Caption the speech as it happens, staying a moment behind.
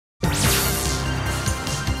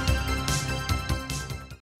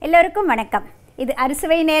எல்லோருக்கும் வணக்கம். இது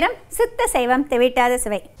அறுசுவை நேரம். சுத்த சைவம் தெவிட்டாத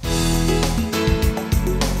சுவை.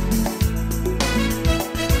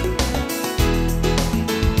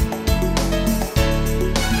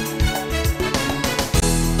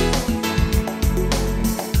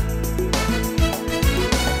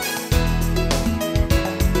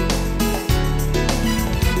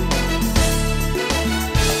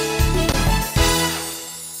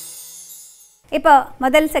 இப்போ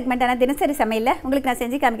முதல் செக்மெண்ட்டான தினசரி சமையலில் உங்களுக்கு நான்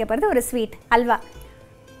செஞ்சு காமிக்க போகிறது ஒரு ஸ்வீட் ஹல்வா.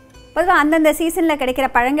 பொதுவாக அந்தந்த சீசனில் கிடைக்கிற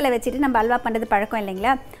பழங்களை வச்சுட்டு நம்ம ஹல்வா பண்ணுறது பழக்கம்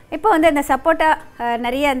இல்லைங்களா. இப்போ அந்த சப்போட்டா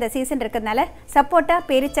நிறைய அந்த சீசன் இருக்கிறதுனால சப்போட்டா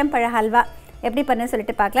பேரிச்சம்பழ ஹல்வா எப்படி பண்ணுன்னு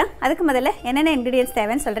சொல்லிட்டு பார்க்கலாம். அதுக்கு முதல்ல என்னென்ன இன்க்ரீடியன்ஸ்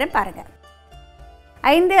தேவைன்னு சொல்கிறேன் பாருங்கள்.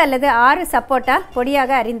 5 அல்லது 6 சப்போட்டா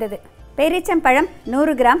பொடியாக அரிந்தது, பேரிச்சம்பழம்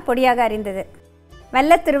 100 கிராம் பொடியாக அரிந்தது,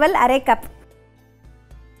 வெல்லத்துருவல் அரை கப்,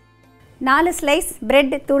 4 ஸ்லைஸ்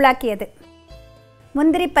பிரெட் தூளாக்கியது,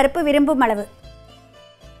 முந்திரி பருப்பு விரும்பும் அளவு,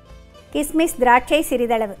 கிஸ்மிஸ் திராட்சை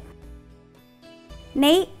சிறிதளவு,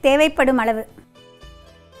 நெய் தேவைப்படும் அளவு,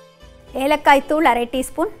 ஏலக்காய் தூள் அரை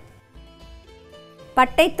டீஸ்பூன்,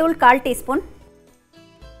 பட்டைத்தூள் 1/4 டீஸ்பூன்,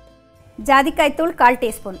 ஜாதிக்காய் தூள் 1/4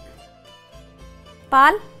 டீஸ்பூன்,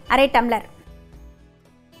 பால் அரை டம்ளர்.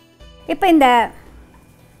 இப்போ இந்த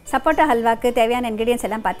சப்போட்டா ஹல்வாக்கு தேவையான இன்க்ரீடியன்ஸ்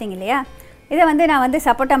எல்லாம் பார்த்தீங்க இல்லையா. இதை நான்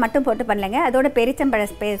சப்போட்டா மட்டும் போட்டு பண்ணலைங்க, அதோட பெரிச்சம்பழம்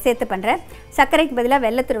சேர்த்து பண்ணுறேன். சர்க்கரைக்கு பதிலாக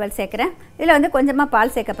வெல்லத்துருவல் சேர்க்குறேன். இதில் கொஞ்சமாக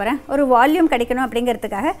பால் சேர்க்க போகிறேன். ஒரு வால்யூம் கிடைக்கணும்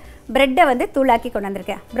அப்படிங்கிறதுக்காக ப்ரெட்டை தூளாக்கி கொண்டு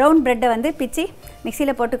வந்திருக்கேன். ப்ரௌன் ப்ரெட்டை பிச்சு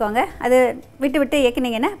மிக்சியில் போட்டுக்கோங்க. அது விட்டு விட்டு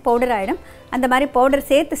ஏற்றினீங்கன்னா பவுடர் ஆகிடும். அந்த மாதிரி பவுடர்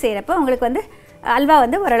சேர்த்து செய்கிறப்போ உங்களுக்கு அல்வா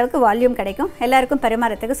ஓரளவுக்கு வால்யூம் கிடைக்கும். எல்லாருக்கும்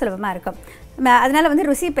பரிமாறத்துக்கு சுலபமாக இருக்கும். அதனால்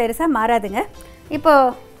ருசி பெருசாக மாறாதுங்க.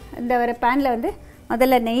 இப்போது இந்த ஒரு பேனில்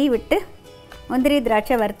முதல்ல நெய் விட்டு முந்திரி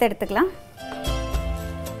திராட்சை வறுத்து எடுத்துக்கலாம்.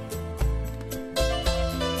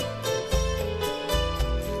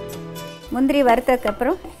 முந்திரி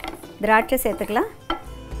வறுத்ததுக்கப்புறம் திராட்சை சேர்த்துக்கலாம்.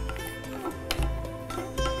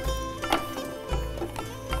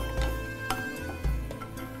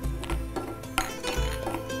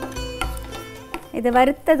 இது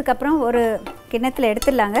வறுத்ததுக்கப்புறம் ஒரு கிண்ணத்தில்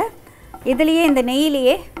எடுத்துடலாங்க. இதுலேயே இந்த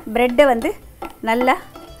நெய்யிலேயே ப்ரெட்டை நல்லா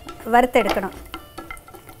வறுத்தெடுக்கணும்.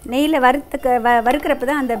 நெய்யில் வறுக்கிறப்ப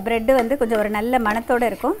தான் அந்த ப்ரெட்டு கொஞ்சம் ஒரு நல்ல மணத்தோடு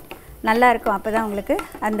இருக்கும், நல்லாயிருக்கும். அப்போ தான் உங்களுக்கு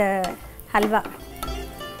அந்த ஹல்வா.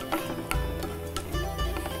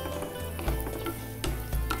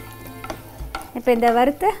 இப்போ இந்த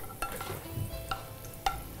வறுத்த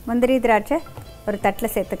முந்திரி திராட்சை ஒரு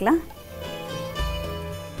தட்டில் சேர்த்துக்கலாம்.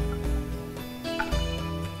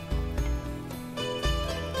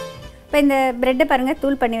 இப்போ இந்த ப்ரெட்டை பாருங்கள்,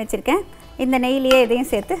 தூள் பண்ணி வச்சுருக்கேன். இந்த நெய்யிலேயே இதையும்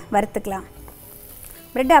சேர்த்து வறுத்துக்கலாம்.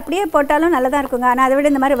 ப்ரெட்டு அப்படியே போட்டாலும் நல்லா தான் இருக்குங்க, ஆனால் அதை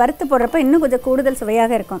விட இந்த மாதிரி வறுத்து போடுறப்போ இன்னும் கொஞ்சம் கூடுதல்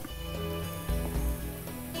சுவையாக இருக்கும்.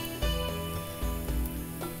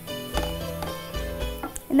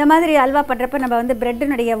 இந்த மாதிரி அல்வா பண்ணுறப்ப நம்ம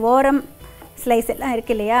ப்ரெட்டினுடைய ஓரம் ஸ்லைஸ் எல்லாம்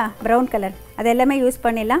இருக்குது இல்லையா, ப்ரௌன் கலர், அது எல்லாமே யூஸ்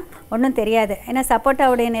பண்ணிடலாம், ஒன்றும் தெரியாது. ஏன்னா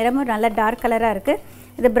சப்போட்டாவுடைய நிறமும் நல்லா டார்க் கலராக இருக்குது.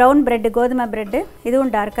 இது ப்ரௌன் ப்ரெட்டு, கோதுமை ப்ரெட்டு,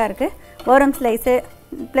 இதுவும் டார்க்காக இருக்குது. ஓரம் ஸ்லைஸு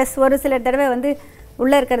ப்ளஸ் ஒரு சில தடவை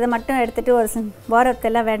உள்ளே இருக்கிறத மட்டும் எடுத்துகிட்டு ஒரு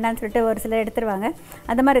ஓரத்தெல்லாம் வேண்டாம்னு சொல்லிட்டு ஒரு சிலர் எடுத்துருவாங்க.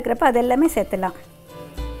 அந்த மாதிரி இருக்கிறப்ப அது எல்லாமே சேர்த்துடலாம்.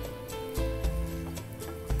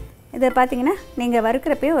 இதை பார்த்திங்கன்னா நீங்கள்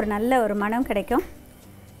வறுக்கிறப்பே ஒரு நல்ல ஒரு மனம் கிடைக்கும்.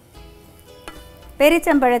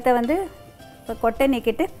 பேரிச்சம்பழத்தை கொட்டை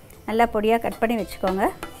நீக்கிட்டு நல்லா பொடியாக கட் பண்ணி வச்சுக்கோங்க.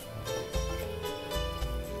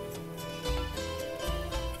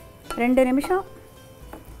 2 நிமிஷம்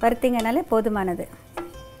வறுத்திங்கனாலே போதுமானது.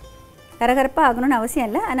 கரகரப்பாக ஆகணும்னு அவசியம்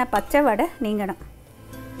இல்லை, ஆனால் பச்சை வடை நீங்கணும்.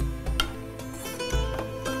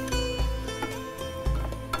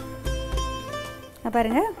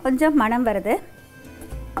 பாருங்கள், கொஞ்சம் மணம் வருது.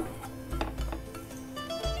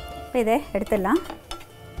 இப்போ இதை எடுத்துடலாம்.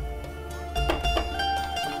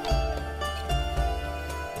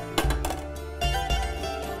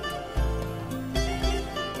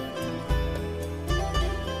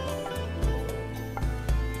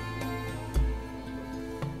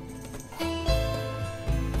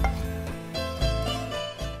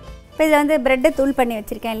 இப்போ இதை ப்ரெட்டை தூள் பண்ணி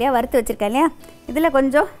வச்சுருக்கேன் இல்லையா, வறுத்து வச்சுருக்கேன் இல்லையா, இதில்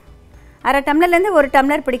கொஞ்சம் அரை டம்ளர்லேருந்து 1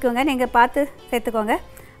 டம்ளர் பிடிக்குங்க. நீங்கள் பார்த்து சேர்த்துக்கோங்க.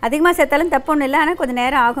 அதிகமாக சேர்த்தாலும் தப்பு ஒன்றும் இல்லை, ஆனால் கொஞ்சம்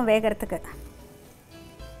நேரம் ஆகும் வேகிறதுக்கு.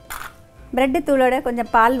 ப்ரெட்டு தூளோட கொஞ்சம்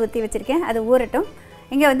பால் ஊற்றி வச்சுருக்கேன், அது ஊறட்டும்.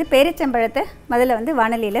 இங்கே பேரிச்சம்பழத்தை முதல்ல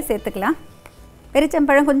வானலியில் சேர்த்துக்கலாம்.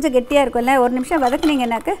 பேரிச்சம்பழம் கொஞ்சம் கெட்டியாக இருக்கும்ல, 1 நிமிஷம்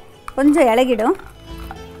வதக்குனீங்கன்னாக்க கொஞ்சம் இலகிடும்.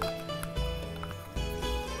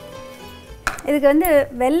 இதுக்கு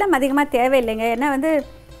வெல்லம் அதிகமாக தேவையில்லைங்க. ஏன்னா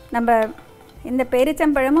நம்ம இந்த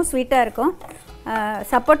பேரிச்சம்பழமும் ஸ்வீட்டாக இருக்கும்,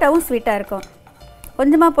 சப்போட்டாவும் ஸ்வீட்டாக இருக்கும்.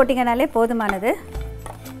 கொஞ்சமாக போட்டிங்கனாலே போதுமானது.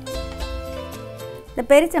 இந்த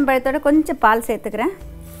பேரிச்சம்பழத்தோட கொஞ்சம் பால் சேர்த்துக்கிறேன்.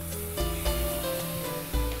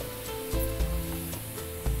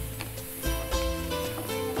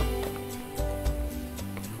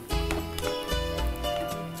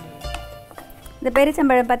 இந்த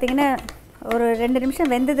பேரிச்சம்பழம் பார்த்திங்கன்னா ஒரு 2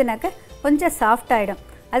 நிமிஷம் வெந்ததுனாக்க கொஞ்சம் சாஃப்ட் ஆகிடும்.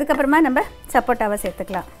 அதுக்கப்புறமா நம்ம சப்போட்டாவை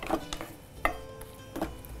சேர்த்துக்கலாம்.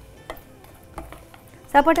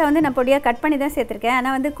 சப்போட்டா வந்து நான் பொடியாக கட் பண்ணி தான் சேர்த்துருக்கேன்.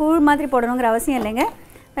 ஆனால் வந்து கூழ் மாதிரி போடணுங்கிற அவசியம் இல்லைங்க.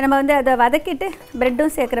 நம்ம வந்து அதை வதக்கிட்டு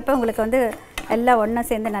ப்ரெட்டும் சேர்க்குறப்ப உங்களுக்கு வந்து எல்லாம் ஒன்றா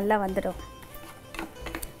சேர்ந்து நல்லா வந்துடும்.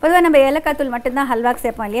 பொதுவாக நம்ம ஏலக்காய் தூள் மட்டும்தான் ஹல்வாக்கு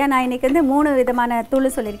சேர்ப்போம் இல்லையா. நான் இன்றைக்கி வந்து 3 விதமான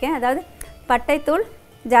தூள் சொல்லியிருக்கேன். அதாவது பட்டைத்தூள்,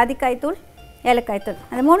 ஜாதிக்காய் தூள், ஏலக்காய் தூள்,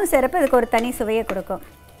 அந்த 3 சேர்றப்ப அதுக்கு ஒரு தனி சுவையை கொடுக்கும்.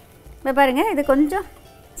 இப்போ பாருங்கள், இது கொஞ்சம்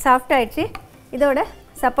சாஃப்ட் ஆகிடுச்சு. இதோட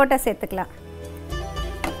சப்போட்டா சேர்த்துக்கலாம்.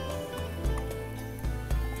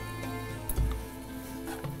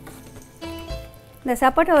 இந்த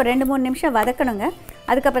சப்போட்டா ஒரு 2-3 நிமிஷம் வதக்கணுங்க.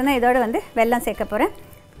 அதுக்கப்புறம் தான் இதோட வந்து வெல்லம் சேர்க்க போகிறேன்.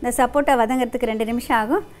 இந்த சப்போட்டா வதங்கிறதுக்கு 2 நிமிஷம்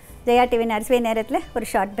ஆகும். ஜெயா டிவியின் அறுசுவை நேரத்தில் ஒரு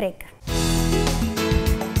ஷார்ட் பிரேக்.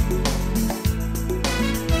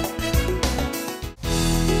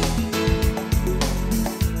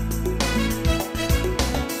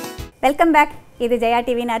 Welcome back. இது ஜெயா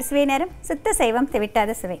டிவியின் அறுசுவை நேரம், சுத்த சைவம்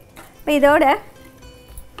தெவிட்டாத சுவை. இப்போ இதோட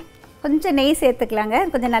கொஞ்சம் நெய் சேர்த்துக்கலாங்க.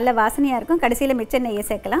 கொஞ்சம் நல்ல வாசனையாக இருக்கும். கடைசியில் மிச்ச நெய்யை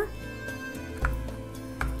சேர்க்கலாம்.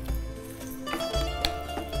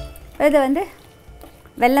 இதை வந்து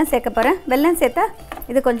வெல்லம் சேர்க்க போகிறேன். வெல்லம் சேர்த்தா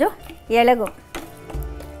இது கொஞ்சம் இலகும்.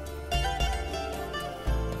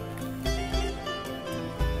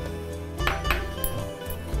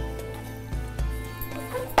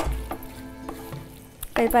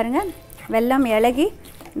 இது பாருங்கள், வெல்லம் இலகி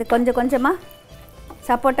இது கொஞ்சம் கொஞ்சமாக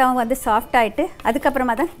சப்போட்டாவும் வந்து சாஃப்ட் ஆகிட்டு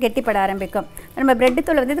அதுக்கப்புறமா தான் கெட்டிப்பட ஆரம்பிக்கும். நம்ம ப்ரெட்டு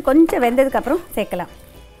தூள் வந்து இது கொஞ்சம் வெந்ததுக்கப்புறம் சேர்க்கலாம்.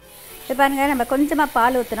 இது பாருங்கள், நம்ம கொஞ்சமாக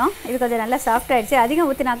பால் ஊற்றினோம். இது கொஞ்சம் நல்லா சாஃப்ட் ஆகிடுச்சு. அதிகம்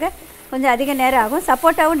ஊற்றினாக்க கொஞ்சம் அதிக நேரம் ஆகும்.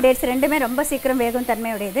 சப்போட்டாவும் டேட்ஸ் ரெண்டுமே ரொம்ப சீக்கிரம் வேகும்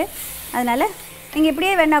தன்மையுடையது. அதனால் நீங்கள்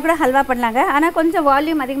இப்படியே வேணால் கூட ஹல்வா பண்ணலாங்க. ஆனால் கொஞ்சம்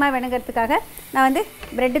வால்யூம் அதிகமாக வேணுங்கிறதுக்காக நான் வந்து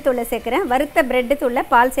ப்ரெட்டு தூளை சேர்க்குறேன். வறுத்த ப்ரெட்டு தூளில்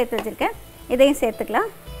பால் சேர்த்து வச்சுருக்கேன். இதையும்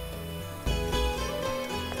சேர்த்துக்கலாம்.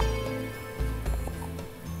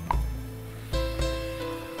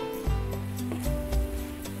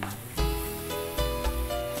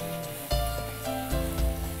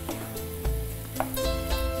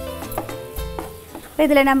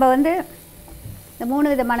 இதில் நம்ம வந்து இந்த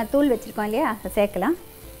 3 விதமான தூள் வச்சுருக்கோம் இல்லையா, அதை சேர்க்கலாம்.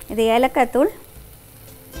 இது ஏலக்காய் தூள்,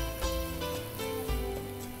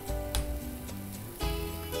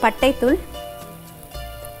 பட்டைத்தூள்,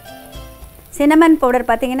 சினமன் பவுடர்.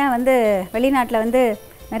 பார்த்திங்கன்னா வந்து வெளிநாட்டில் வந்து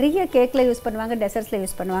நிறைய கேக்கில் யூஸ் பண்ணுவாங்க, டெசர்ட்ஸில்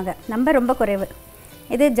யூஸ் பண்ணுவாங்க. நம்ம ரொம்ப குறைவு.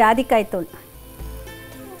 இது ஜாதிக்காய் தூள்,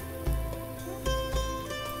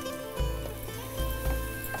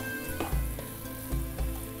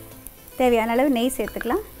 தேவையான அளவு நெய்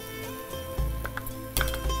சேர்த்துக்கலாம்.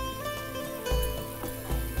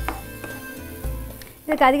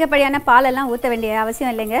 இதுக்கு அதிகப்படியான பாலெல்லாம் ஊற்ற வேண்டிய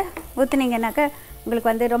அவசியம் இல்லைங்க. ஊற்றுனீங்கன்னாக்கா உங்களுக்கு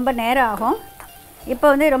வந்து ரொம்ப நேரம் ஆகும். இப்போ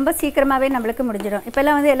வந்து ரொம்ப சீக்கிரமாகவே நம்மளுக்கு முடிஞ்சிடும்.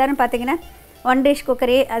 இப்போல்லாம் வந்து எல்லோரும் பார்த்திங்கன்னா 1 டிஷ்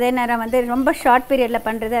குக்கரி, அதே நேரம் வந்து ரொம்ப ஷார்ட் பீரியடில்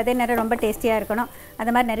பண்ணுறது, அதே நேரம் ரொம்ப டேஸ்டியாக இருக்கணும்,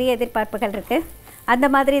 அந்த மாதிரி நிறைய எதிர்பார்ப்புகள் இருக்குது. அந்த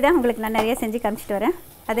மாதிரி தான் உங்களுக்கு நான் நிறைய செஞ்சு காமிச்சிட்டு வரேன்.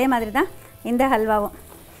 அதே மாதிரி தான் இந்த ஹல்வாவும்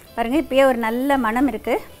பாருங்கள். இப்போயே ஒரு நல்ல மணம்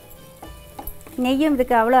இருக்குது. நெய்யும்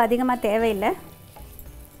இதுக்கு அவ்வளோ அதிகமாக தேவையில்லை.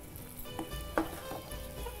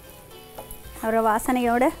 அவ்வளோ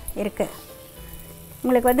வாசனையோடு இருக்குது.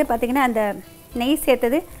 உங்களுக்கு வந்து பார்த்திங்கன்னா அந்த நெய்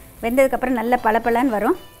சேர்த்தது வெந்ததுக்கப்புறம் நல்ல பளபளன்னு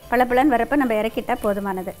வரும். பளபளன்னு வரப்போ நம்ம இறக்கிட்டால்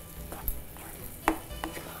போதுமானது.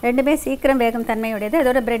 ரெண்டுமே சீக்கிரம் வேகும் தன்மையுடையது.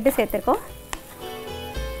 அதோட ப்ரெட்டு சேர்த்துருக்கோம்.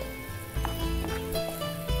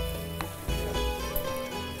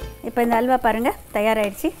 இப்போ இந்த அல்வா பாருங்கள்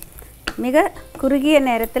தயாராகிடுச்சு. மிக குறுகிய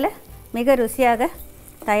நேரத்தில் மிக ருசியாக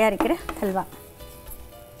தயாரிக்கிற ஹல்வா.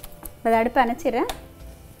 அதை அடுப்பை அணைச்சிடுறேன்.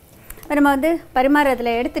 நம்ம வந்து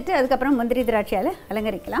பரிமாறத்தில் எடுத்துகிட்டு அதுக்கப்புறம் முந்திரி திராட்சையால்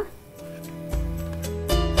அலங்கரிக்கலாம்.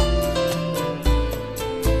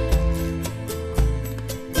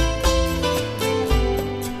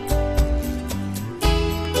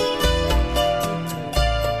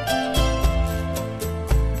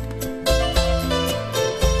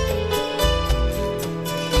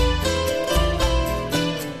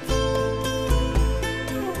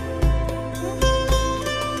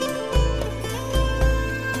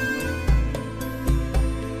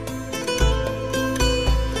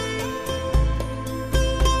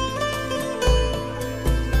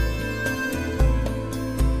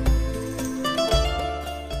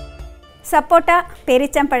 சப்போட்டா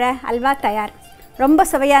பேரிச்சம்பழ அல்வா தயார். ரொம்ப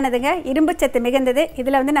சுவையானதுங்க, இரும்பு சத்து மிகுந்தது.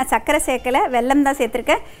 இதில் வந்து நான் சர்க்கரை சேர்க்கலை, வெல்லம் தான்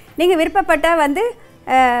சேர்த்துருக்கேன். நீங்கள் விருப்பப்பட்டால் வந்து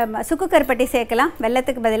சுக்கு கருப்பட்டி சேர்க்கலாம்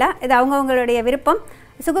வெல்லத்துக்கு பதிலாக. இது அவங்கவுங்களுடைய விருப்பம்.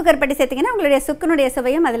 சுக்கு கருப்பட்டி சேர்த்திங்கன்னா உங்களுடைய சுக்குனுடைய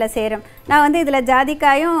சுவையும் அதில் சேரும். நான் வந்து இதில்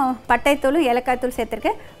ஜாதிக்காயும் பட்டைத்தூளும் ஏலக்காய் தூள்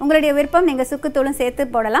சேர்த்துருக்கேன். உங்களுடைய விருப்பம், நீங்கள் சுக்குத்தூளும் சேர்த்து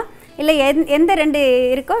போடலாம். இல்லை எந்த 2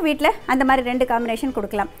 இருக்கோ வீட்டில் அந்த மாதிரி 2 காம்பினேஷன்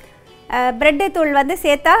கொடுக்கலாம். பிரெட்டு தூள் வந்து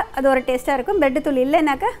சேர்த்தா அது ஒரு டேஸ்ட்டாக இருக்கும். பிரெட்டு தூள்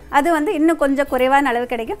இல்லைனாக்கா அது வந்து இன்னும் கொஞ்சம் குறைவான அளவு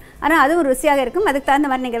கிடைக்கும். ஆனால் அதுவும் ருசியாக இருக்கும். அதுக்கு தகுந்த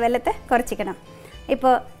மாதிரி நீங்கள் வெல்லத்தை குறைச்சிக்கணும்.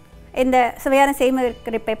 இப்போது இந்த சுவையான செய்முறை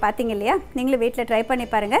குறிப்பை பார்த்தீங்க இல்லையா, நீங்களும் வீட்டில் ட்ரை பண்ணி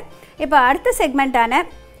பாருங்கள். இப்போ அடுத்த செக்மெண்ட்டான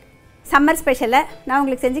சம்மர் ஸ்பெஷலில் நான்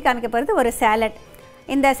உங்களுக்கு செஞ்சு காமிக்க போகிறது ஒரு சேலட்.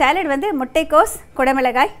 இந்த சேலட் வந்து முட்டைக்கோஸ்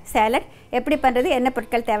குடமிளகாய் சேலட். எப்படி பண்ணுறது, என்ன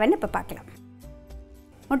பொருட்கள் தேவைன்னு இப்போ பார்க்கலாம்.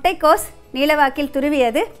 முட்டைக்கோஸ் நீளவாக்கில்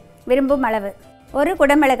துருவியது விரும்பும் அளவு, ஒரு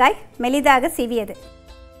குடமிளகாய் மெலிதாக சீவியது,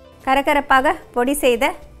 கரகரப்பாக பொடி செய்த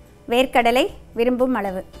வேர்க்கடலை விரும்பும்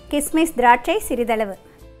அளவு, கிஸ்மிஸ் திராட்சை சிறிதளவு,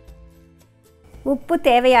 உப்பு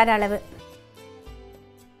தேவையான அளவு,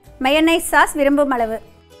 மயோனைஸ் சாஸ் விரும்பும் அளவு,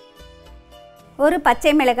 ஒரு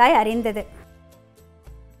பச்சை மிளகாய் அரிந்தது,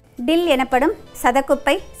 டில் எனப்படும்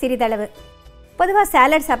சதக்குப்பை சிறிதளவு. பொதுவாக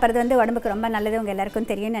சேலட் சாப்பிட்றது வந்து உடம்புக்கு ரொம்ப நல்லது, உங்கள் எல்லாருக்கும்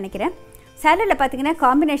தெரியும்னு நினைக்கிறேன். சேலடில் பார்த்திங்கன்னா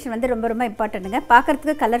காம்பினேஷன் வந்து ரொம்ப ரொம்ப இம்பார்ட்டண்ட்டுங்க.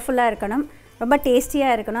 பார்க்குறதுக்கு கலர்ஃபுல்லாக இருக்கணும், ரொம்ப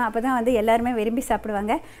டேஸ்டியாக இருக்கணும். அப்போ தான் வந்து எல்லாருமே விரும்பி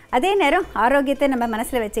சாப்பிடுவாங்க. அதே நேரம் ஆரோக்கியத்தை நம்ம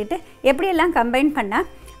மனசில் வச்சுக்கிட்டு எப்படியெல்லாம் கம்பைன் பண்ணால்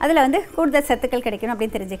அதில் வந்து கூடுதல் சத்துக்கள் கிடைக்கணும்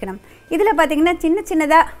அப்படின்னு தெரிஞ்சுக்கணும். இதில் பார்த்திங்கன்னா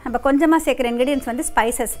சின்னதாக நம்ம கொஞ்சமாக சேர்க்குற இன்க்ரீடியன்ஸ் வந்து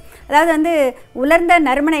ஸ்பைசஸ், அதாவது வந்து உலர்ந்த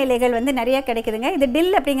நறுமண இலைகள் வந்து நிறையா கிடைக்குதுங்க. இது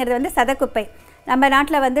டில் அப்படிங்கிறது வந்து சதக்குப்பை. நம்ம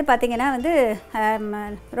நாட்டில் வந்து பார்த்திங்கன்னா வந்து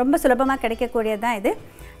ரொம்ப சுலபமாக கிடைக்கக்கூடியது தான் இது.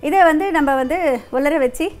 இதை வந்து நம்ம வந்து உலர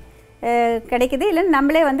வச்சு கிடைக்குது, இல்லைன்னா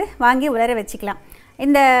நம்மளே வந்து வாங்கி உலர வச்சுக்கலாம்.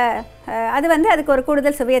 இந்த அது வந்து அதுக்கு ஒரு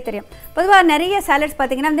கூடுதல் சுவையை தெரியும். பொதுவாக நிறைய சாலட்ஸ்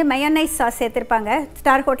பார்த்திங்கன்னா வந்து மயோனைஸ் சாஸ் சேர்த்துருப்பாங்க.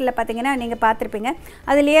 ஸ்டார் ஹோட்டலில் பார்த்திங்கன்னா நீங்கள் பார்த்துருப்பீங்க.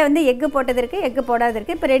 அதுலேயே வந்து எக்கு போட்டது இருக்குது, எக்கு போடாது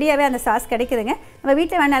இருக்குது. இப்போ ரெடியாகவே அந்த சாஸ் கிடைக்குதுங்க. நம்ம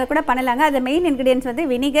வீட்டில் வேணாலும் கூட பண்ணலாங்க. அது மெயின் இன்க்ரீடியன்ஸ் வந்து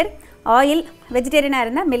வினிகர், ஆயில், வெஜிடேரியனாக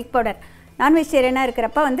இருந்தால் மில்க் பவுடர், நான் வெஜிடேரியனாக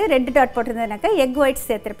இருக்கிறப்ப வந்து ரெட் டாட் போட்டிருந்ததுனாக்கா எக் ஒயிட்ஸ்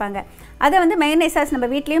சேர்த்துருப்பாங்க. அதை வந்து மயோனைஸ் சாஸ் நம்ம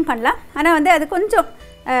வீட்லேயும் பண்ணலாம். ஆனால் வந்து அது கொஞ்சம்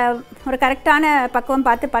ஒரு கரெக்டான பக்குவம்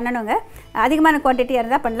பார்த்து பண்ணணுங்க. அதிகமான குவான்டிட்டியாக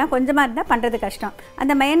இருந்தால் பண்ணலாம், கொஞ்சமாக இருந்தால் பண்ணுறது கஷ்டம்.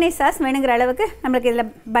 அந்த மயோனைஸ் சாஸ் வேணுங்கிற அளவுக்கு நம்மளுக்கு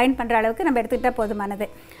இதில் பைண்ட் பண்ணுற அளவுக்கு நம்ம எடுத்துக்கிட்டால் போதுமானது.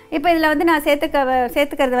 இப்போ இதில் வந்து நான்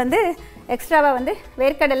சேர்த்துக்கிறது வந்து எக்ஸ்ட்ராவாக வந்து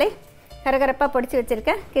வேர்க்கடலை கரகரப்பாக பொடிச்சு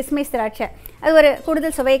வச்சுருக்கேன், கிஸ்மிஸ் திராட்சை. அது ஒரு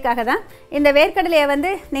கூடுதல் சுவைக்காக தான். இந்த வேர்க்கடலையை வந்து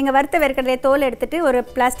நீங்கள் வறுத்த வேர்க்கடலையை தோல் எடுத்துகிட்டு ஒரு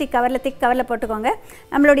பிளாஸ்டிக் கவரில், திக் கவரில் போட்டுக்கோங்க.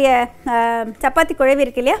 நம்மளுடைய சப்பாத்தி குழவி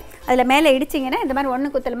இருக்கு இல்லையா, அதில் மேலே இடிச்சிங்கன்னா இந்த மாதிரி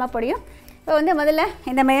ஒன்று குத்தலமாக பொடியும். இப்போ வந்து முதல்ல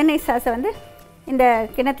இந்த மயோனைஸ் சாஸை வந்து இந்த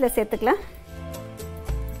கிணத்துல சேர்த்துக்கலாம்.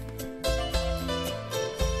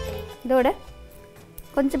 இதோட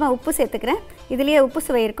கொஞ்சமாக உப்பு சேர்த்துக்கிறேன். இதுலேயே உப்பு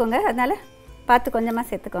சுவை இருக்குங்க, அதனால் பார்த்து கொஞ்சமாக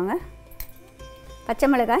சேர்த்துக்கோங்க. பச்சை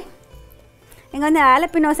மிளகாய், இங்கே வந்து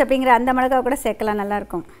ஆலப்பினோஸ் அப்படிங்கிற அந்த மிளகாய் கூட சேர்க்கலாம்,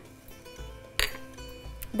 நல்லாயிருக்கும்.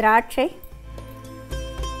 திராட்சை,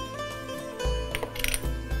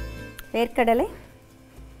 வேர்க்கடலை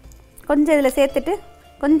கொஞ்சம் இதில் சேர்த்துட்டு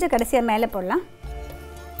கொஞ்சம் கடைசியாக மேலே போடலாம்.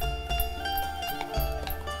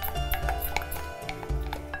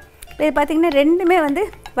 இது பார்த்திங்கன்னா ரெண்டுமே வந்து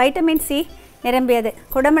வைட்டமின் சி நிரம்பியது.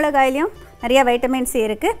 குடமிளகாயிலையும் நிறையா வைட்டமின் சி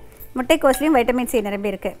இருக்குது, முட்டைக்கோஸ்லேயும் வைட்டமின் சி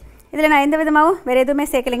நிரம்பி இருக்குது. இதில் நான் எந்த விதமாகவும் வேறு எதுவுமே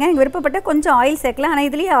சேர்க்கலைங்க. நீங்கள் விருப்பப்பட்ட கொஞ்சம் ஆயில் சேர்க்கலாம், ஆனால்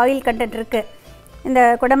இதுலேயே ஆயில் கண்டென்ட் இருக்குது. இந்த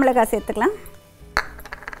குடமிளகாய் சேர்த்துக்கலாம்,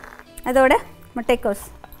 அதோட முட்டைக்கோஸ்.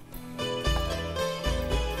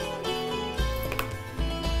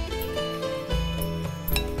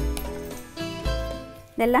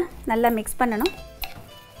 இதெல்லாம் நல்லா மிக்ஸ் பண்ணணும்.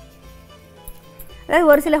 அதாவது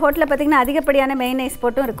ஒரு சில ஹோட்டலில் பார்த்திங்கன்னா அதிகப்படியான மெயோனைஸ்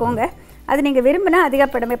போட்டும் இருக்குங்க. அது நீங்கள் விரும்பினா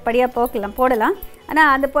அதிகப்படியாக போடலாம். ஆனால்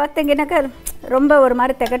அது பார்த்திங்கன்னாக்கா ரொம்ப ஒரு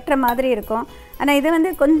மாதிரி திகட்டுற மாதிரி இருக்கும். ஆனால் இது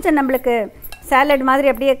வந்து கொஞ்சம் நம்மளுக்கு சாலட்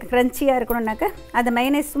மாதிரி அப்படியே க்ரன்ச்சியாக இருக்கணும்னாக்கா அந்த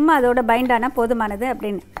மெயோனைஸ் சும்மா அதோட பைண்ட் ஆனால் போதுமானது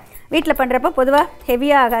அப்படின்னு. வீட்டில் பண்ணுறப்போ பொதுவாக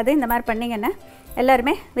ஹெவியாக ஆகாது. இந்த மாதிரி பண்ணிங்கன்னா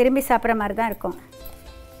எல்லாருமே விரும்பி சாப்பிட்ற மாதிரி தான் இருக்கும்.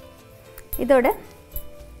 இதோட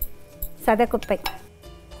சதக்குப்பை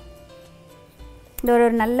இது ஒரு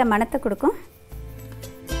நல்ல மணத்தை கொடுக்கும்.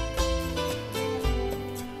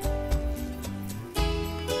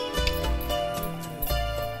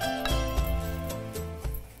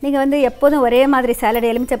 நீங்கள் வந்து எப்போதும் ஒரே மாதிரி சாலட்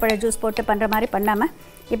எலுமிச்சப்பழ ஜூஸ் போட்டு பண்ணுற மாதிரி பண்ணாமல்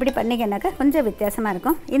இப்படி பண்ணிங்கன்னாக்கா கொஞ்சம் வித்தியாசமாக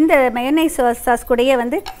இருக்கும். இந்த மயோனைஸ் சாஸ் கூடயே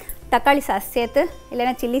வந்து தக்காளி சாஸ் சேர்த்து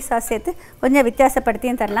இல்லைன்னா சில்லி சாஸ் சேர்த்து கொஞ்சம்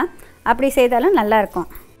வித்தியாசப்படுத்தியும் தரலாம். அப்படி செய்தாலும் நல்லாயிருக்கும்.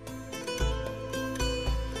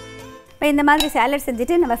 இப்போ இந்த மாதிரி சாலட்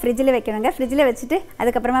செஞ்சுட்டு நம்ம ஃப்ரிட்ஜில் வைக்கணுங்க. ஃப்ரிட்ஜில் வச்சுட்டு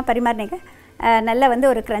அதுக்கப்புறமா பரிமாறினீங்க நல்லா வந்து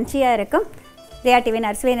ஒரு க்ரன்ச்சியாக இருக்கும். ஜெயா டிவியின்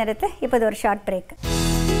அறுசுவை நேரத்தில் இப்போது ஒரு ஷார்ட் பிரேக்.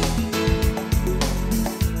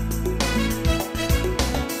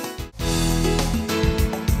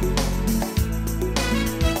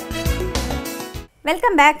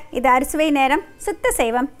 Welcome back. இது அறுசுவை நேரம், சுத்த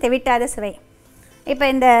சைவம் தெவிட்டாத சுவை. இப்போ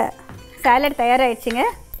இந்த சாலட் தயாராகிடுச்சிங்க.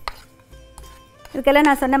 இதுக்கெல்லாம்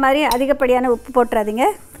நான் சொன்ன மாதிரி அதிகப்படியான உப்பு போட்டுறாதீங்க.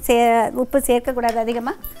 உப்பு சேர்க்கக்கூடாது,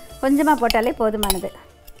 அதிகமாக கொஞ்சமாக போட்டாலே போதுமானது.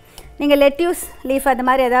 நீங்கள் லெட்யூஸ் லீஃப் அந்த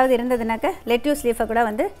மாதிரி ஏதாவது இருந்ததுனாக்கா லெட்யூஸ் லீஃபை கூட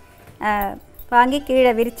வந்து வாங்கி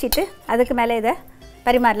கீழே விரிச்சிட்டு அதுக்கு மேலே இதை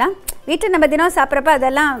பரிமாறலாம். வீட்டில் நம்ம தினம் சாப்பிட்றப்ப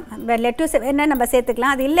அதெல்லாம் லெட்டூஸ் என்ன நம்ம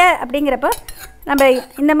சேர்த்துக்கலாம். அது இல்லை அப்படிங்கிறப்போ நம்ம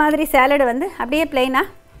இந்த மாதிரி சேலடை வந்து அப்படியே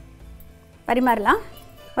ப்ளெயினாக பரிமாறலாம்.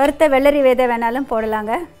 வறுத்த வெள்ளரி விதை வேணாலும்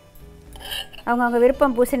போடலாங்க. அவங்கவுங்க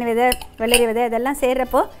விருப்பம். பூசணி விதை, வெள்ளரி விதை இதெல்லாம்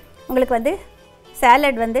சேர்கிறப்போ உங்களுக்கு வந்து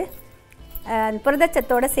சேலட் வந்து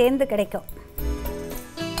புரதச்சத்தோடு சேர்ந்து கிடைக்கும்.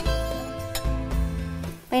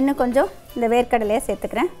 இன்னும் கொஞ்சம் இந்த வேர்க்கடலையை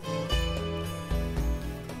சேர்த்துக்கிறேன்.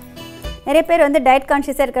 நிறைய பேர் வந்து டயட்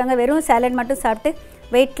கான்ஷியஸாக இருக்காங்க, வெறும் சேலட் மட்டும் சாப்பிட்டு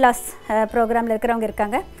வெயிட் லாஸ் ப்ரோக்ராமில் இருக்கிறவங்க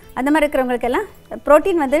இருக்காங்க. அந்த மாதிரி இருக்கிறவங்களுக்கெல்லாம்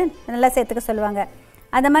ப்ரோட்டீன் வந்து நல்லா சேர்த்துக்க சொல்லுவாங்க.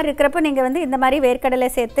 அந்த மாதிரி இருக்கிறப்போ நீங்கள் வந்து இந்த மாதிரி வேர்க்கடலை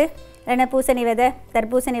சேர்த்து, இல்லைன்னா பூசணி விதை,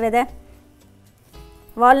 தர்பூசணி விதை,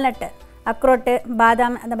 வால்நட்டு, அக்ரோட்டு,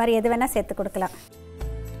 பாதாம் அந்த மாதிரி எது வேணால் சேர்த்து கொடுக்கலாம்.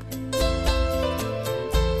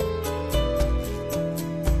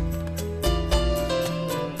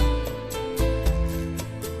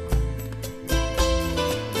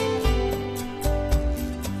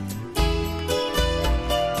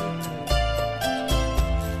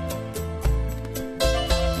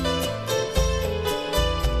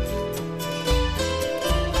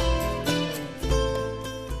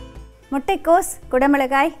 முட்டைக்கோஸ்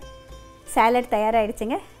குடமிளகாய் சாலட்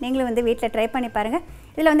தயாராகிடுச்சுங்க. நீங்களும் வந்து வீட்டில் ட்ரை பண்ணி பாருங்கள்.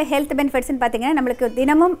 இதில் வந்து ஹெல்த் பெனிஃபிட்ஸ்னு பார்த்தீங்கன்னா, நம்மளுக்கு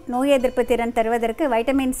தினமும் நோய் எதிர்ப்பு திறன் தருவதற்கு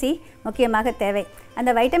வைட்டமின் சி முக்கியமாக தேவை. அந்த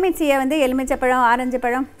வைட்டமின் சியை வந்து எலுமிச்சப்பழம், ஆரஞ்சு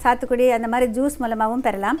பழம், சாத்துக்குடி அந்த மாதிரி ஜூஸ் மூலமாகவும்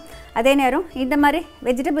பெறலாம். அதே நேரம் இந்த மாதிரி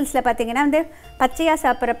வெஜிடபிள்ஸில் பார்த்திங்கன்னா வந்து பச்சையாக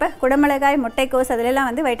சாப்பிட்றப்ப குடமிளகாய், முட்டைக்கோஸ் அதிலெல்லாம்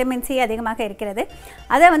வந்து வைட்டமின் சி அதிகமாக இருக்கிறது.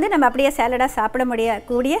 அதை வந்து நம்ம அப்படியே சேலடாக சாப்பிட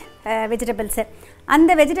முடியக்கூடிய வெஜிடபிள்ஸு.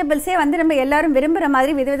 அந்த வெஜிடபிள்ஸே வந்து நம்ம எல்லோரும் விரும்புகிற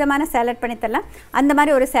மாதிரி விதவிதமான சேலட் பண்ணித்தரலாம். அந்த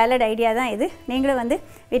மாதிரி ஒரு சேலட் ஐடியா தான் இது. நீங்களும் வந்து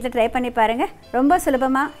வீட்டில் ட்ரை பண்ணி பாருங்கள். ரொம்ப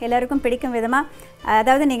சுலபமாக எல்லாருக்கும் பிடிக்கும் விதமாக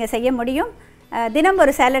அதாவது நீங்கள் செய்ய முடியும். தினம்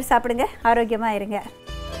ஒரு சேலட் சாப்பிடுங்க, ஆரோக்கியமாக இருங்க.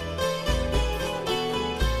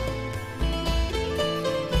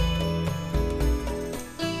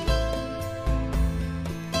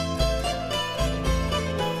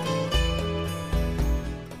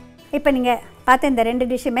 இப்போ நீங்கள் பார்த்த இந்த 2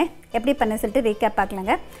 டிஷ்ஷுமே எப்படி பண்ண சொல்லிட்டு ரீகேப்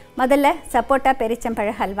பார்க்கலாங்க. முதல்ல சப்போட்டா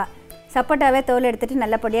பெரிச்சம்பழ ஹல்வா. சப்போட்டாவை தோல் எடுத்துகிட்டு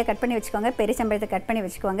நல்ல பொடியாக கட் பண்ணி வச்சுக்கோங்க. பெரிச்சம்பழத்தை கட் பண்ணி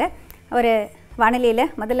வச்சுக்கோங்க. ஒரு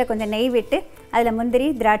வாணலியில் முதல்ல கொஞ்சம் நெய் விட்டு அதில் முந்திரி,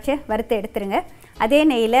 திராட்சை வறுத்து எடுத்துருங்க. அதே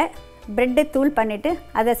நெய்யில் ப்ரெட்டு தூள் பண்ணிவிட்டு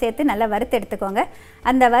அதை சேர்த்து நல்லா வறுத்து எடுத்துக்கோங்க.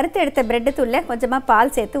 அந்த வறுத்து எடுத்த ப்ரெட்டு தூளில் கொஞ்சமாக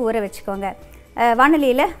பால் சேர்த்து ஊற வச்சுக்கோங்க.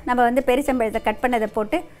 வாணலியில் நம்ம வந்து பெரிச்சம்பழத்தை கட் பண்ணதை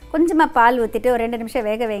போட்டு கொஞ்சமாக பால் ஊற்றிட்டு ஒரு 2 நிமிஷம்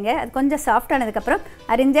வேக வைங்க. அது கொஞ்சம் சாஃப்டானதுக்கப்புறம்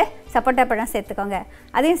அரிஞ்ச சப்போட்டா பழம் சேர்த்துக்கோங்க.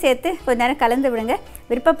 அதையும் சேர்த்து கொஞ்சம் நேரம் கலந்து விடுங்க.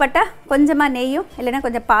 விருப்பப்பட்டால் கொஞ்சமாக நெய்யும் இல்லைன்னா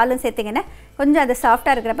கொஞ்சம் பாலும் சேர்த்திங்கன்னா கொஞ்சம் அது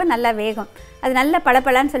சாஃப்டாக இருக்கிறப்ப நல்லா வேகும். அது நல்லா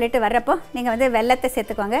பளபளன்னு சொல்லிட்டு வர்றப்போ நீங்கள் வந்து வெல்லத்தை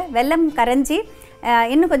சேர்த்துக்கோங்க. வெல்லம் கரைஞ்சி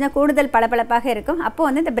இன்னும் கொஞ்சம் கூடுதல் பளபளப்பாக இருக்கும். அப்போது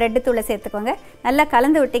வந்து இந்த ப்ரெட்டு தூளை சேர்த்துக்கோங்க. நல்லா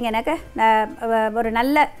கலந்து விட்டிங்கனாக்க ஒரு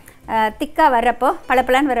நல்ல திக்காக வர்றப்போ,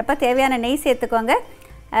 பளபளன்னு வர்றப்போ தேவையான நெய் சேர்த்துக்கோங்க.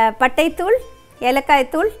 பட்டைத்தூள்,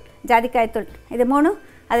 ஏலக்காய் தூள், ஜாதிக்காய் தூள் இது 3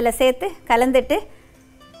 அதில் சேர்த்து கலந்துட்டு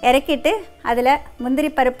இறக்கிட்டு அதில்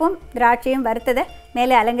முந்திரி பருப்பும் திராட்சையும் வறுத்ததை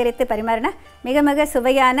மேலே அலங்கரித்து பரிமாறினா மிக மிக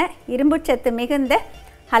சுவையான இரும்புச்சத்து மிகுந்த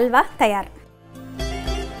ஹல்வா தயார்.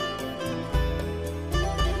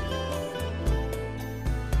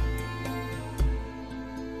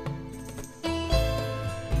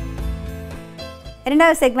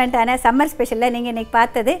 இரண்டாவது செக்மெண்ட்டான சம்மர் ஸ்பெஷலில் நீங்கள் இன்றைக்கி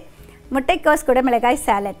பார்த்தது முட்டைக்கோஸ் குடமிளகாய்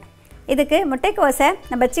சாலட். இதுக்கு முட்டைக்கோஸை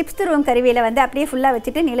நம்ம சிப்ஸ் துருவும் கருவியில் வந்து அப்படியே ஃபுல்லாக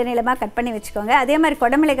வச்சுட்டு நீள நீளமாக கட் பண்ணி வச்சுக்கோங்க. அதே மாதிரி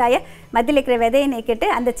குடமிளகாயை மத்தியில் இருக்கிற விதையை நீக்கிட்டு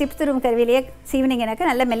அந்த சிப்ஸ் துருவும் கருவிலேயே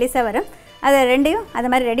சீவனிங்கனாக்க நல்ல மெல்லிசாக வரும். அதை ரெண்டையும்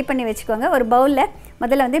அது மாதிரி ரெடி பண்ணி வச்சுக்கோங்க. ஒரு பவுலில்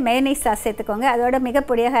முதல்ல வந்து மேயோனைஸ் சாஸ் சேர்த்துக்கோங்க. அதோட மிக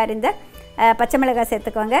பொடியாக அரிந்த பச்சை மிளகாய்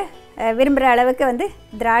சேர்த்துக்கோங்க. விரும்புகிற அளவுக்கு வந்து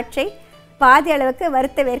திராட்சை, பாதி அளவுக்கு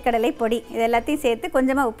வறுத்த வேர்க்கடலை பொடி, இது எல்லாத்தையும் சேர்த்து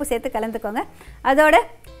கொஞ்சமாக உப்பு சேர்த்து கலந்துக்கோங்க. அதோட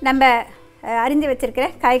நம்ம அரிஞ்சு வச்சுருக்கிற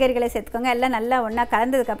காய்கறிகளை சேர்த்துக்கோங்க. எல்லாம் நல்லா ஒன்றா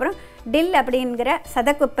கலந்ததுக்கப்புறம் டில் அப்படிங்கிற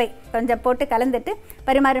சதக்குப்பை கொஞ்சம் போட்டு கலந்துட்டு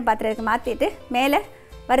பரிமாறும் பாத்திரத்துக்கு மாற்றிட்டு மேலே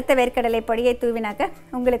வறுத்த வேர்க்கடலை பொடியை தூவினாக்க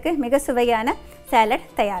உங்களுக்கு மிக சுவையான சாலட்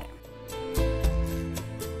தயார்.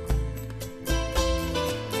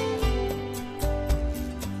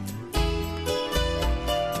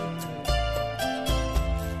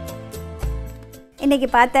 இன்றைக்கி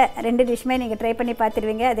பார்த்த 2 டிஷ்ஷுமே நீங்கள் ட்ரை பண்ணி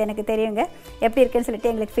பார்த்துடுவீங்க. அது எனக்கு தெரியுங்க. எப்படி இருக்குன்னு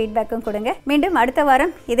சொல்லிட்டு எங்களுக்கு ஃபீட்பேக்கும் கொடுங்க. மீண்டும் அடுத்த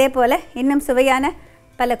வாரம் இதே போல் இன்னும் சுவையான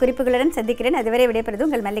பல குறிப்புகளுடன் சந்திக்கிறேன். அதுவரை விடைபெறுவது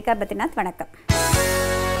உங்கள் மல்லிகா பத்ரிநாத். வணக்கம்.